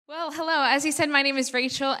Well, hello. As he said, my name is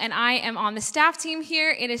Rachel, and I am on the staff team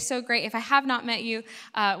here. It is so great. If I have not met you,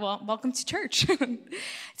 welcome to church. So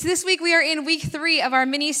this week we are in week 3 of our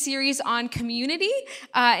mini-series on community.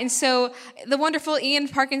 And so the wonderful Ian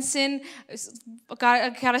Parkinson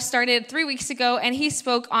got us started 3 weeks ago, and he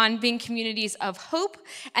spoke on being communities of hope.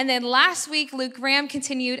 And then last week, Luke Graham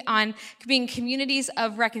continued on being communities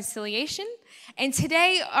of reconciliation. And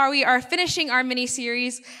today we are finishing our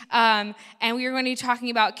mini-series, and we are going to be talking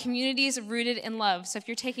about communities rooted in love. So if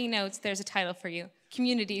you're taking notes, there's a title for you,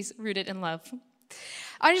 Communities Rooted in Love.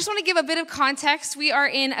 I just want to give a bit of context. We are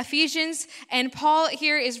in Ephesians, and Paul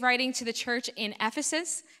here is writing to the church in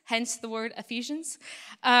Ephesus, hence the word Ephesians.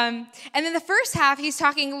 And then the first half, he's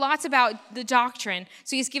talking lots about the doctrine.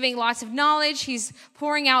 So he's giving lots of knowledge, he's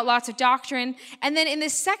pouring out lots of doctrine. And then in the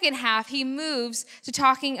second half, he moves to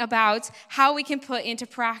talking about how we can put into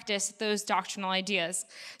practice those doctrinal ideas.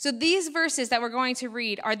 So these verses that we're going to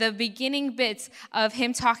read are the beginning bits of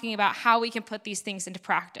him talking about how we can put these things into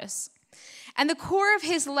practice. And the core of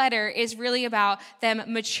his letter is really about them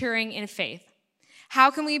maturing in faith.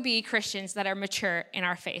 How can we be Christians that are mature in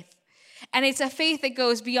our faith? And it's a faith that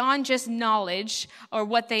goes beyond just knowledge or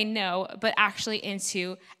what they know, but actually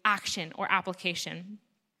into action or application.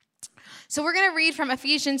 So we're going to read from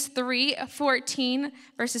Ephesians 3:14,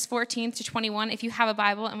 verses 14 to 21. If you have a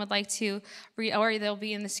Bible and would like to read, or they'll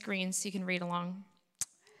be in the screen so you can read along.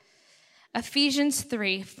 Ephesians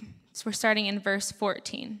 3, so we're starting in verse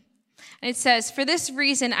 14. And it says, "For this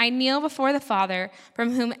reason I kneel before the Father,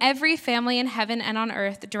 from whom every family in heaven and on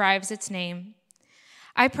earth derives its name.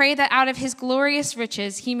 I pray that out of his glorious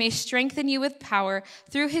riches he may strengthen you with power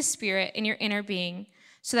through his Spirit in your inner being,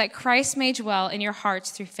 so that Christ may dwell in your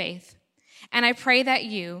hearts through faith. And I pray that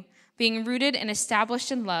you, being rooted and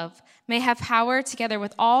established in love, may have power together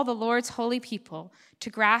with all the Lord's holy people to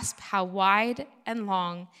grasp how wide and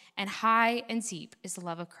long and high and deep is the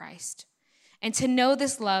love of Christ. And to know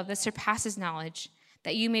this love that surpasses knowledge,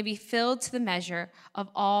 that you may be filled to the measure of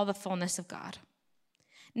all the fullness of God.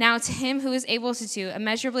 Now to him who is able to do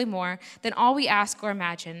immeasurably more than all we ask or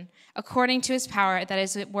imagine, according to his power that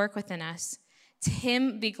is at work within us, to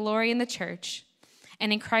him be glory in the church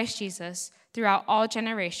and in Christ Jesus throughout all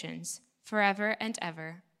generations, forever and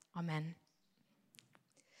ever. Amen."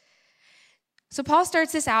 So Paul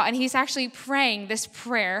starts this out, and he's actually praying this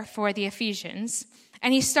prayer for the Ephesians.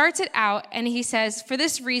 And he starts it out, and he says, "For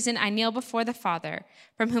this reason I kneel before the Father,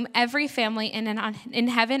 from whom every family in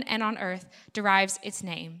heaven and on earth derives its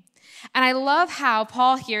name." And I love how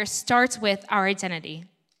Paul here starts with our identity.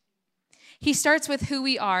 He starts with who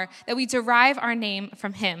we are, that we derive our name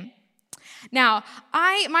from him. Now,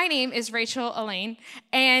 my name is Rachel Elaine,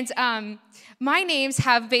 and my names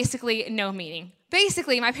have basically no meaning.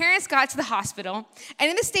 Basically, my parents got to the hospital, and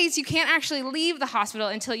in the States, you can't actually leave the hospital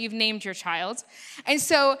until you've named your child. And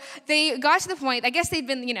so they got to the point, I guess they'd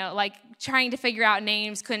been, trying to figure out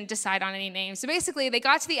names, couldn't decide on any names. So basically, they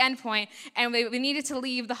got to the end point, and we needed to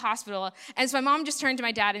leave the hospital. And so my mom just turned to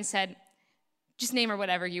my dad and said, "Just name her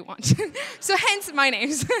whatever you want." So hence my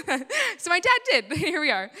names. So my dad did. Here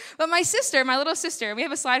we are. But my sister, my little sister, we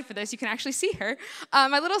have a slide for this. You can actually see her.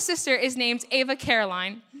 My little sister is named Ava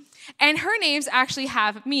Caroline. And her names actually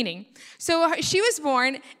have meaning. So she was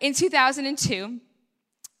born in 2002,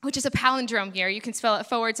 which is a palindrome year. You can spell it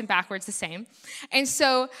forwards and backwards the same. And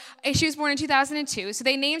so she was born in 2002. So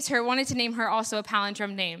they wanted to name her also a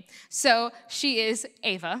palindrome name. So she is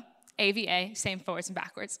Ava, A-V-A, same forwards and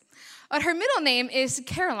backwards. But her middle name is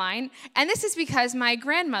Caroline, and this is because my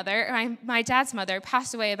grandmother, my dad's mother,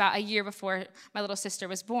 passed away about a year before my little sister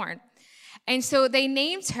was born. And so they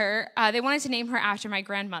named her, they wanted to name her after my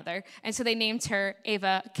grandmother, and so they named her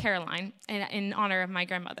Ava Caroline in honor of my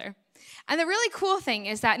grandmother. And the really cool thing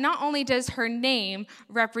is that not only does her name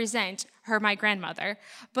represent my grandmother,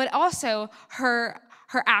 but also her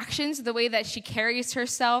actions, the way that she carries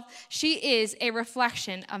herself, she is a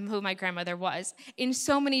reflection of who my grandmother was in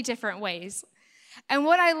so many different ways. And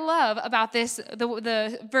what I love about this,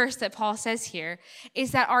 the verse that Paul says here,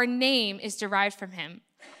 is that our name is derived from him.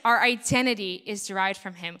 Our identity is derived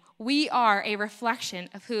from him. We are a reflection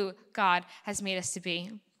of who God has made us to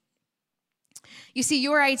be. You see,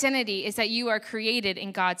 your identity is that you are created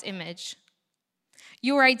in God's image.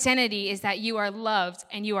 Your identity is that you are loved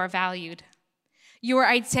and you are valued. Your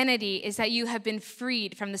identity is that you have been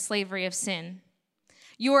freed from the slavery of sin.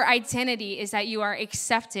 Your identity is that you are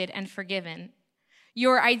accepted and forgiven.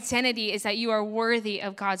 Your identity is that you are worthy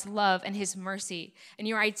of God's love and his mercy, and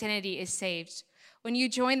your identity is saved. When you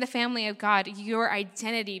join the family of God, your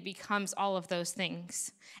identity becomes all of those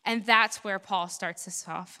things. And that's where Paul starts us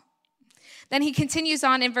off. Then he continues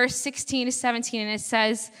on in verse 16 to 17, and it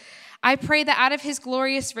says, I pray that out of his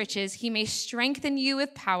glorious riches he may strengthen you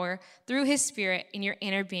with power through his Spirit in your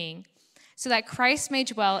inner being, so that Christ may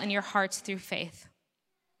dwell in your hearts through faith.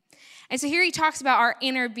 And so here he talks about our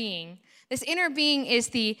inner being. This inner being is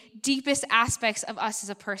the deepest aspects of us as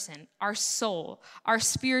a person, our soul, our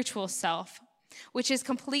spiritual self, which is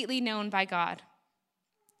completely known by God.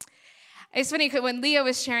 It's funny, when Leah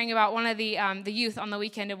was sharing about one of the youth on the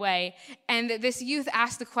weekend away, and this youth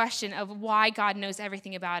asked the question of why God knows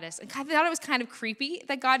everything about us. And I thought it was kind of creepy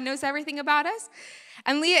that God knows everything about us.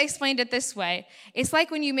 And Leah explained it this way. It's like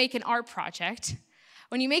when you make an art project.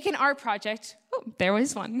 When you make an art project, oh, there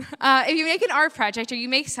was one. If you make an art project or you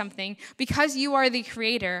make something, because you are the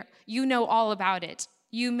creator, you know all about it.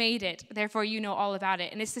 You made it, therefore you know all about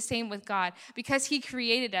it. And it's the same with God. Because he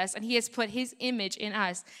created us and he has put his image in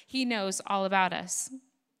us, he knows all about us.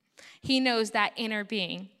 He knows that inner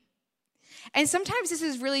being. And sometimes this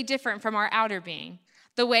is really different from our outer being,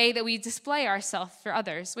 the way that we display ourselves for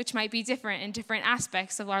others, which might be different in different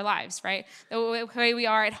aspects of our lives, right? The way we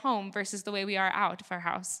are at home versus the way we are out of our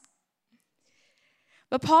house.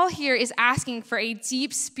 But Paul here is asking for a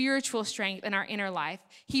deep spiritual strength in our inner life.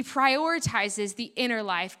 He prioritizes the inner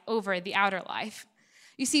life over the outer life.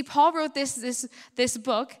 You see, Paul wrote this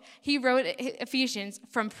book. He wrote Ephesians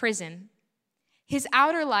from prison. His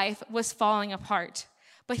outer life was falling apart,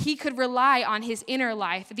 but he could rely on his inner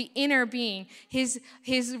life, the inner being, his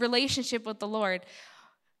relationship with the Lord.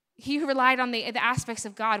 He relied on the aspects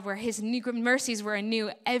of God where his new mercies were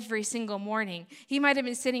anew every single morning. He might have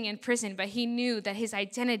been sitting in prison, but he knew that his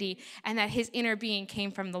identity and that his inner being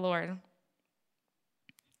came from the Lord.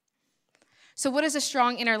 So what does a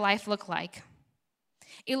strong inner life look like?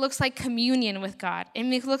 It looks like communion with God.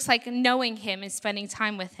 It looks like knowing him and spending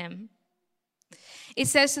time with him. It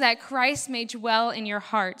says so that Christ may dwell in your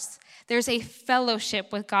hearts. There's a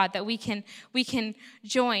fellowship with God that we can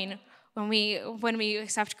join when we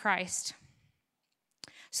accept Christ.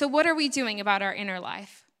 So what are we doing about our inner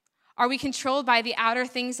life? Are we controlled by the outer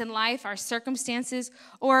things in life, our circumstances,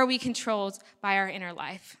 or are we controlled by our inner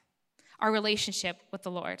life, our relationship with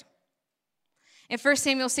the Lord? In 1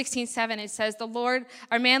 Samuel 16:7, it says,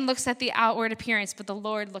 our man looks at the outward appearance, but the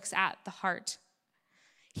Lord looks at the heart.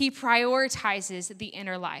 He prioritizes the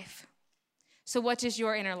inner life. So what does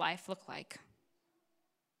your inner life look like?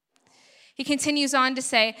 He continues on to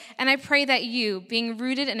say, and I pray that you, being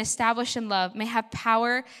rooted and established in love, may have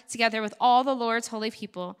power together with all the Lord's holy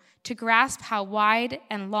people to grasp how wide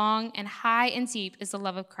and long and high and deep is the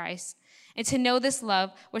love of Christ, and to know this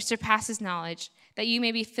love which surpasses knowledge, that you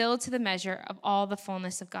may be filled to the measure of all the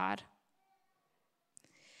fullness of God.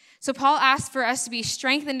 So Paul asked for us to be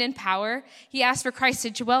strengthened in power. He asked for Christ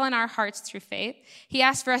to dwell in our hearts through faith. He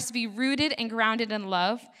asked for us to be rooted and grounded in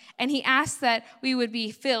love. And he asked that we would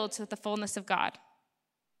be filled with the fullness of God.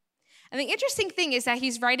 And the interesting thing is that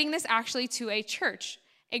he's writing this actually to a church,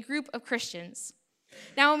 a group of Christians.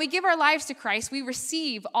 Now, when we give our lives to Christ, we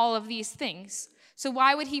receive all of these things. So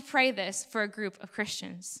why would he pray this for a group of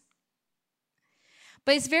Christians?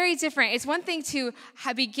 But it's very different. It's one thing to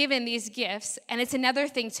be given these gifts, and it's another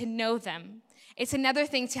thing to know them. It's another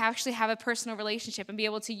thing to actually have a personal relationship and be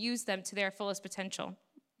able to use them to their fullest potential.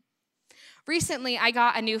 Recently, I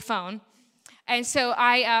got a new phone, and so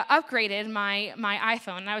I upgraded my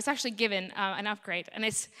iPhone, and I was actually given an upgrade. And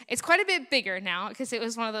it's quite a bit bigger now because it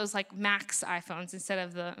was one of those like Max iPhones instead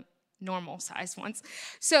of the normal size ones.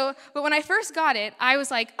 But when I first got it, I was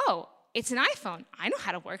like, oh, it's an iPhone. I know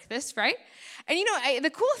how to work this, right? And the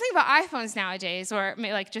cool thing about iPhones nowadays, or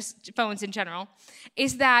like just phones in general,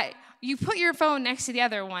 is that you put your phone next to the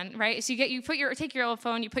other one, right? So take your old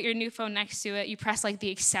phone, you put your new phone next to it, you press like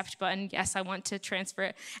the accept button. Yes, I want to transfer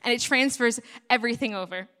it, and it transfers everything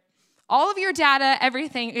over. All of your data,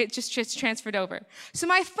 everything, it just transferred over. So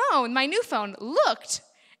my new phone looked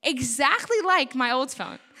exactly like my old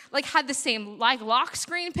phone. Like had the same like lock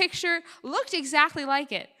screen picture, looked exactly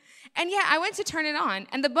like it. And yet I went to turn it on,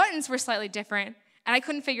 and the buttons were slightly different, and I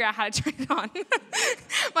couldn't figure out how to turn it on.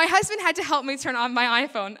 My husband had to help me turn on my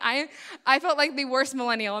iPhone. I felt like the worst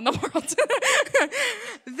millennial in the world.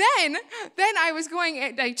 Then I was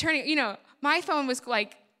turning, my phone was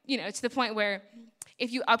like, to the point where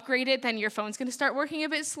if you upgrade it, then your phone's going to start working a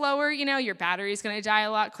bit slower. Your battery's going to die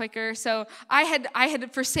a lot quicker. So I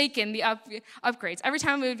had forsaken the upgrades. Every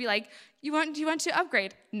time it would be like, do you want to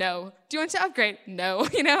upgrade? No. Do you want to upgrade? No.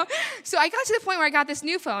 So I got to the point where I got this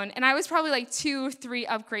new phone, and I was probably like 2 or 3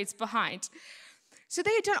 upgrades behind. So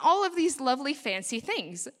they had done all of these lovely fancy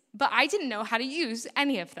things, but I didn't know how to use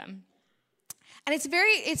any of them. And it's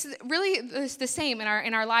really the same in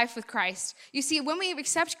our life with Christ. You see, when we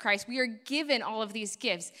accept Christ, we are given all of these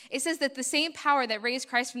gifts. It says that the same power that raised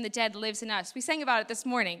Christ from the dead lives in us. We sang about it this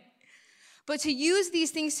morning. But to use these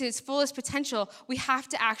things to its fullest potential, we have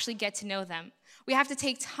to actually get to know them. We have to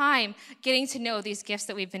take time getting to know these gifts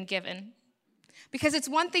that we've been given. Because it's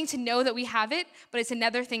one thing to know that we have it, but it's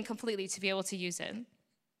another thing completely to be able to use it.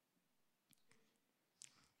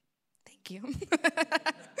 Thank you.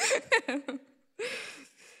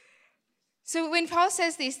 So when Paul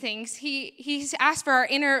says these things, he's asked for our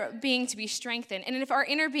inner being to be strengthened. And if our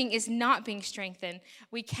inner being is not being strengthened,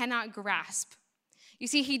 we cannot grasp. You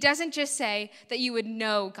see, he doesn't just say that you would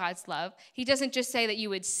know God's love. He doesn't just say that you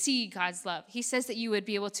would see God's love. He says that you would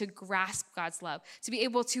be able to grasp God's love, to be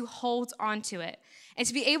able to hold on to it. And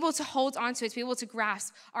to be able to hold on to it, to be able to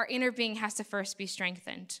grasp, our inner being has to first be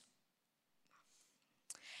strengthened.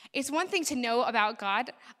 It's one thing to know about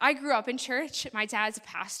God. I grew up in church. My dad's a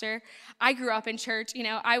pastor. I grew up in church.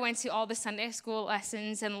 I went to all the Sunday school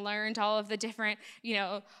lessons and learned all of the different,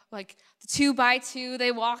 like the 2 by 2,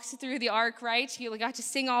 they walked through the ark, right? You got to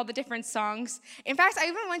sing all the different songs. In fact, I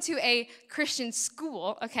even went to a Christian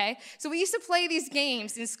school, okay? So we used to play these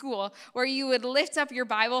games in school where you would lift up your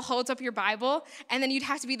Bible, hold up your Bible, and then you'd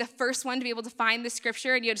have to be the first one to be able to find the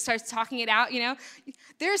scripture, and you'd start talking it out,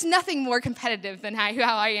 There's nothing more competitive than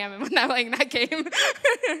how I am when I'm playing that game.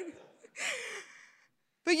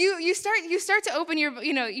 But you start to open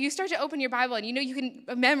your Bible, and you can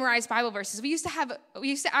memorize Bible verses. We used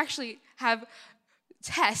to actually have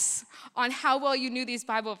tests on how well you knew these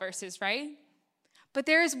Bible verses, right? But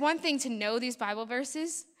there is one thing to know these Bible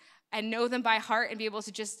verses and know them by heart and be able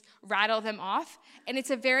to just rattle them off. And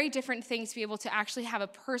it's a very different thing to be able to actually have a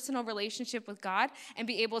personal relationship with God and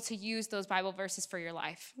be able to use those Bible verses for your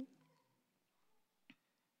life.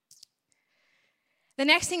 The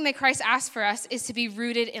next thing that Christ asks for us is to be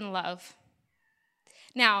rooted in love.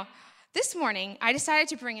 Now, this morning, I decided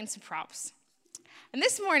to bring in some props. And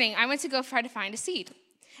this morning, I went to go try to find a seed.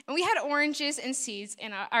 And we had oranges and seeds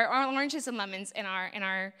in our oranges and lemons in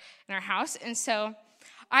our house. And so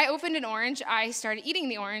I opened an orange. I started eating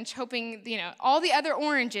the orange, hoping, all the other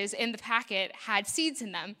oranges in the packet had seeds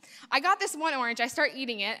in them. I got this one orange. I start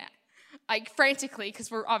eating it, frantically, because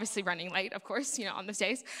we're obviously running late, of course, on those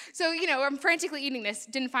days. So, I'm frantically eating this,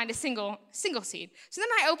 didn't find a single seed. So then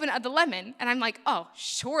I open the lemon, and I'm like, oh,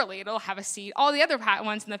 surely it'll have a seed. All the other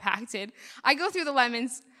ones in the pack did. I go through the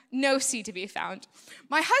lemons, no seed to be found.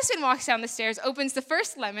 My husband walks down the stairs, opens the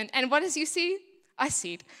first lemon, and what does he see? A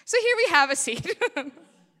seed. So here we have a seed,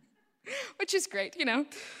 which is great,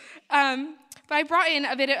 But I brought in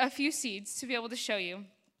a few seeds to be able to show you.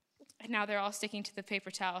 And now they're all sticking to the paper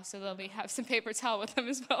towel, so they'll have some paper towel with them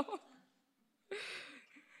as well.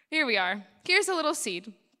 Here we are. Here's a little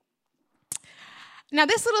seed. Now,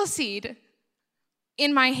 this little seed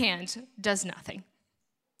in my hand does nothing.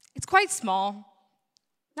 It's quite small,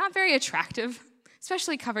 not very attractive,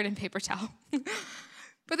 especially covered in paper towel.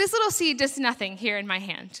 But this little seed does nothing here in my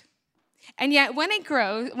hand. And yet, when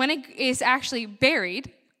it is actually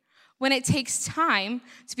buried, when it takes time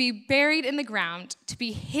to be buried in the ground, to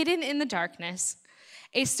be hidden in the darkness,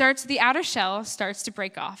 the outer shell starts to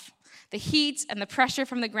break off. The heat and the pressure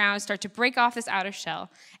from the ground start to break off this outer shell,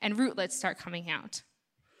 and rootlets start coming out.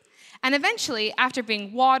 And eventually, after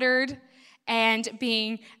being watered and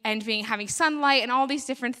having sunlight and all these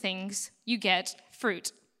different things, you get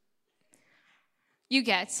fruit. You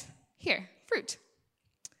get fruit.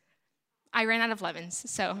 I ran out of lemons,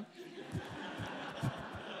 so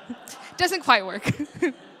doesn't quite work.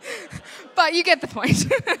 But you get the point.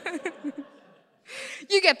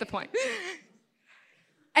 You get the point.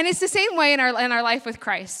 And it's the same way in our life with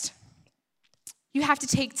Christ. You have to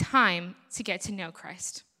take time to get to know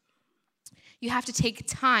Christ. You have to take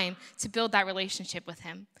time to build that relationship with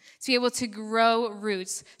him, to be able to grow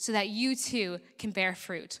roots so that you too can bear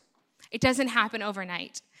fruit. It doesn't happen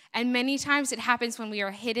overnight. And many times it happens when we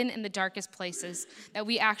are hidden in the darkest places that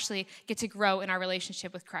we actually get to grow in our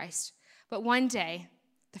relationship with Christ. But one day,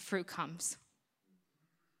 the fruit comes.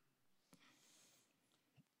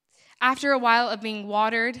 After a while of being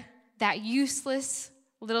watered, that useless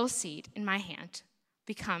little seed in my hand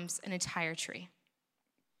becomes an entire tree.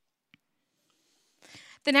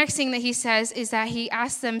 The next thing that he says is that he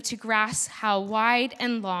asks them to grasp how wide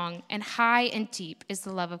and long and high and deep is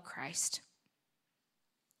the love of Christ.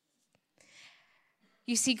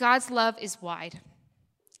 You see, God's love is wide.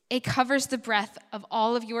 It covers the breadth of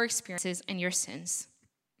all of your experiences and your sins.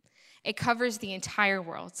 It covers the entire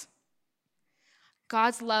world.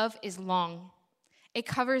 God's love is long. It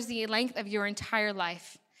covers the length of your entire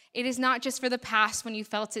life. It is not just for the past when you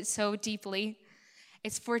felt it so deeply,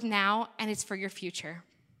 It's for now, and it's for your future.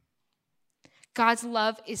 God's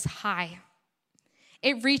love is high.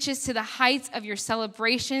 It reaches to the heights of your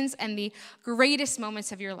celebrations and the greatest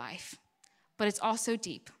moments of your life, but it's also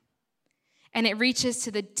deep. And it reaches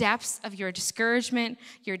to the depths of your discouragement,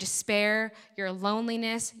 your despair, your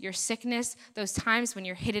loneliness, your sickness, those times when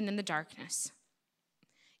you're hidden in the darkness.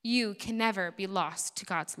 You can never be lost to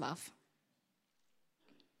God's love.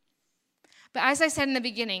 But as I said in the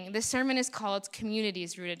beginning, this sermon is called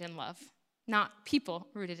Communities Rooted in Love, not People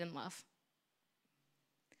Rooted in Love.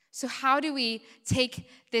 So how do we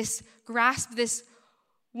grasp this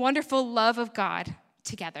wonderful love of God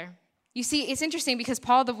together? You see, it's interesting because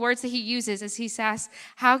Paul, the words that he uses is he says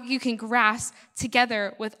how you can grasp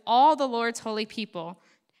together with all the Lord's holy people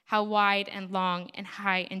how wide and long and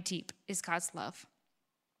high and deep is God's love.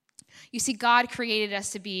 You see, God created us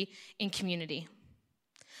to be in community.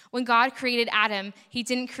 When God created Adam, he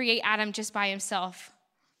didn't create Adam just by himself.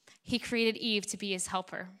 He created Eve to be his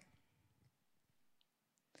helper.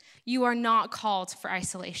 You are not called for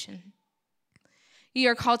isolation. You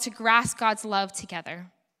are called to grasp God's love together.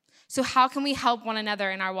 So how can we help one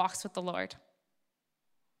another in our walks with the Lord?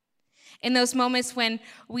 In those moments when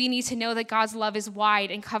we need to know that God's love is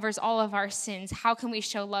wide and covers all of our sins, how can we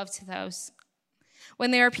show love to those?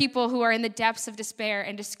 When there are people who are in the depths of despair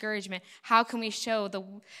and discouragement, how can we show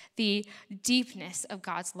the deepness of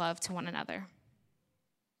God's love to one another?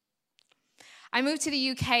 I moved to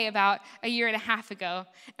the UK about a year and a half ago,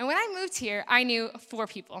 and when I moved here, I knew 4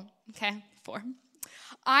 people, okay? 4.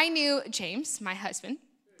 I knew James, my husband,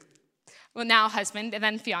 well, now husband, and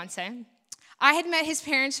then fiance. I had met his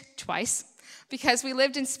parents twice because we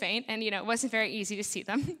lived in Spain, and, it wasn't very easy to see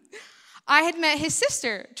them. I had met his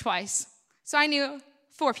sister twice, so I knew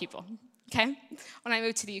 4 people, okay, when I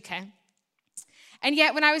moved to the UK. And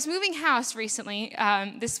yet, when I was moving house recently,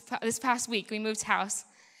 this past week, we moved house.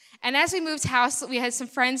 And as we moved house, we had some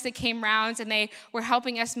friends that came round, and they were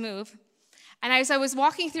helping us move. And as I was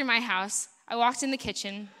walking through my house, I walked in the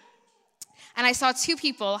kitchen, and I saw 2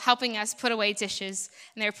 people helping us put away dishes.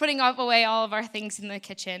 And they were putting away all of our things in the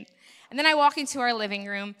kitchen. And then I walk into our living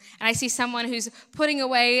room, and I see someone who's putting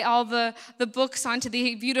away all the books onto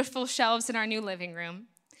the beautiful shelves in our new living room.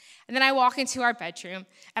 And then I walk into our bedroom,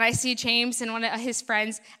 and I see James and one of his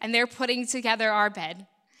friends, and they're putting together our bed.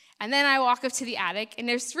 And then I walk up to the attic, and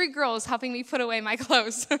there's 3 girls helping me put away my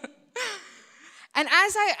clothes. And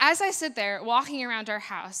as I stood there walking around our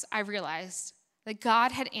house, I realized that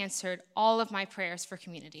God had answered all of my prayers for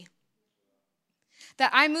community.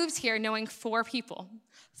 That I moved here knowing 4 people,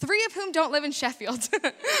 3 of whom don't live in Sheffield.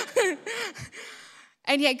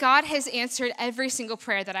 And yet God has answered every single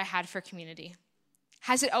prayer that I had for community.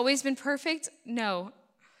 Has it always been perfect? No.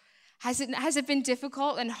 Has it been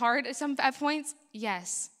difficult and hard at points?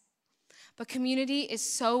 Yes. But community is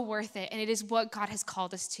so worth it, and it is what God has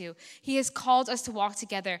called us to. He has called us to walk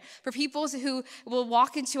together. For people who will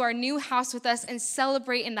walk into our new house with us and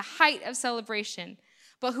celebrate in the height of celebration,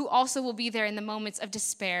 but who also will be there in the moments of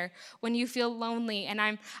despair, when you feel lonely and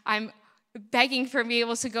I'm begging for me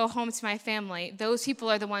able to go home to my family. Those people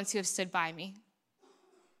are the ones who have stood by me.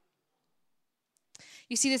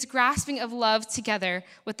 You see, this grasping of love together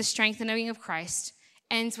with the strengthening of Christ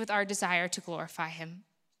ends with our desire to glorify him.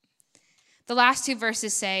 The last 2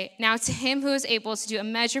 verses say, "Now to him who is able to do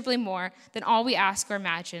immeasurably more than all we ask or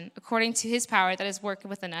imagine, according to his power that is working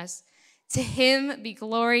within us, to him be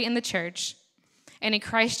glory in the church and in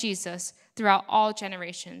Christ Jesus throughout all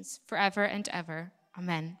generations, forever and ever.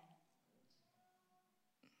 Amen."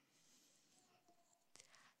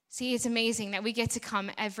 See, it's amazing that we get to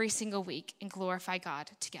come every single week and glorify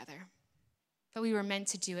God together. But we were meant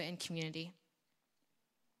to do it in community.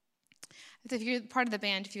 If you're part of the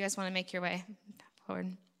band, if you guys want to make your way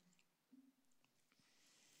forward.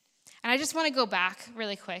 And I just want to go back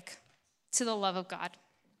really quick to the love of God.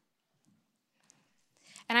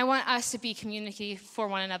 And I want us to be community for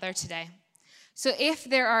one another today. So if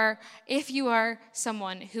you are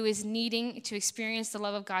someone who is needing to experience the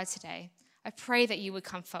love of God today, I pray that you would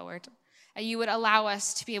come forward, that you would allow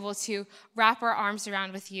us to be able to wrap our arms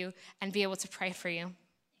around with you and be able to pray for you.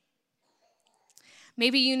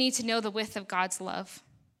 Maybe you need to know the width of God's love.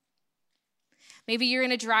 Maybe you're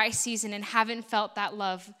in a dry season and haven't felt that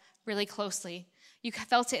love really closely. You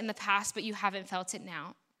felt it in the past, but you haven't felt it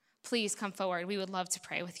now. Please come forward. We would love to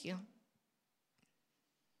pray with you.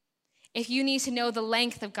 If you need to know the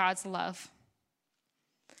length of God's love,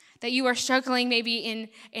 that you are struggling maybe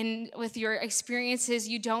in with your experiences,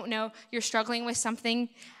 you don't know, you're struggling with something,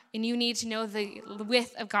 and you need to know the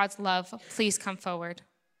width of God's love, please come forward.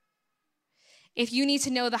 If you need to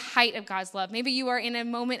know the height of God's love, maybe you are in a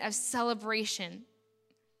moment of celebration,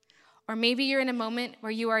 Or maybe you're in a moment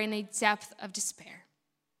where you are in a depth of despair,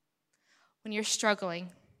 when you're struggling,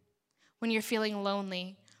 when you're feeling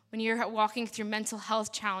lonely, when you're walking through mental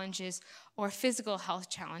health challenges or physical health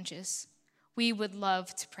challenges. We would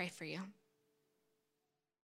love to pray for you.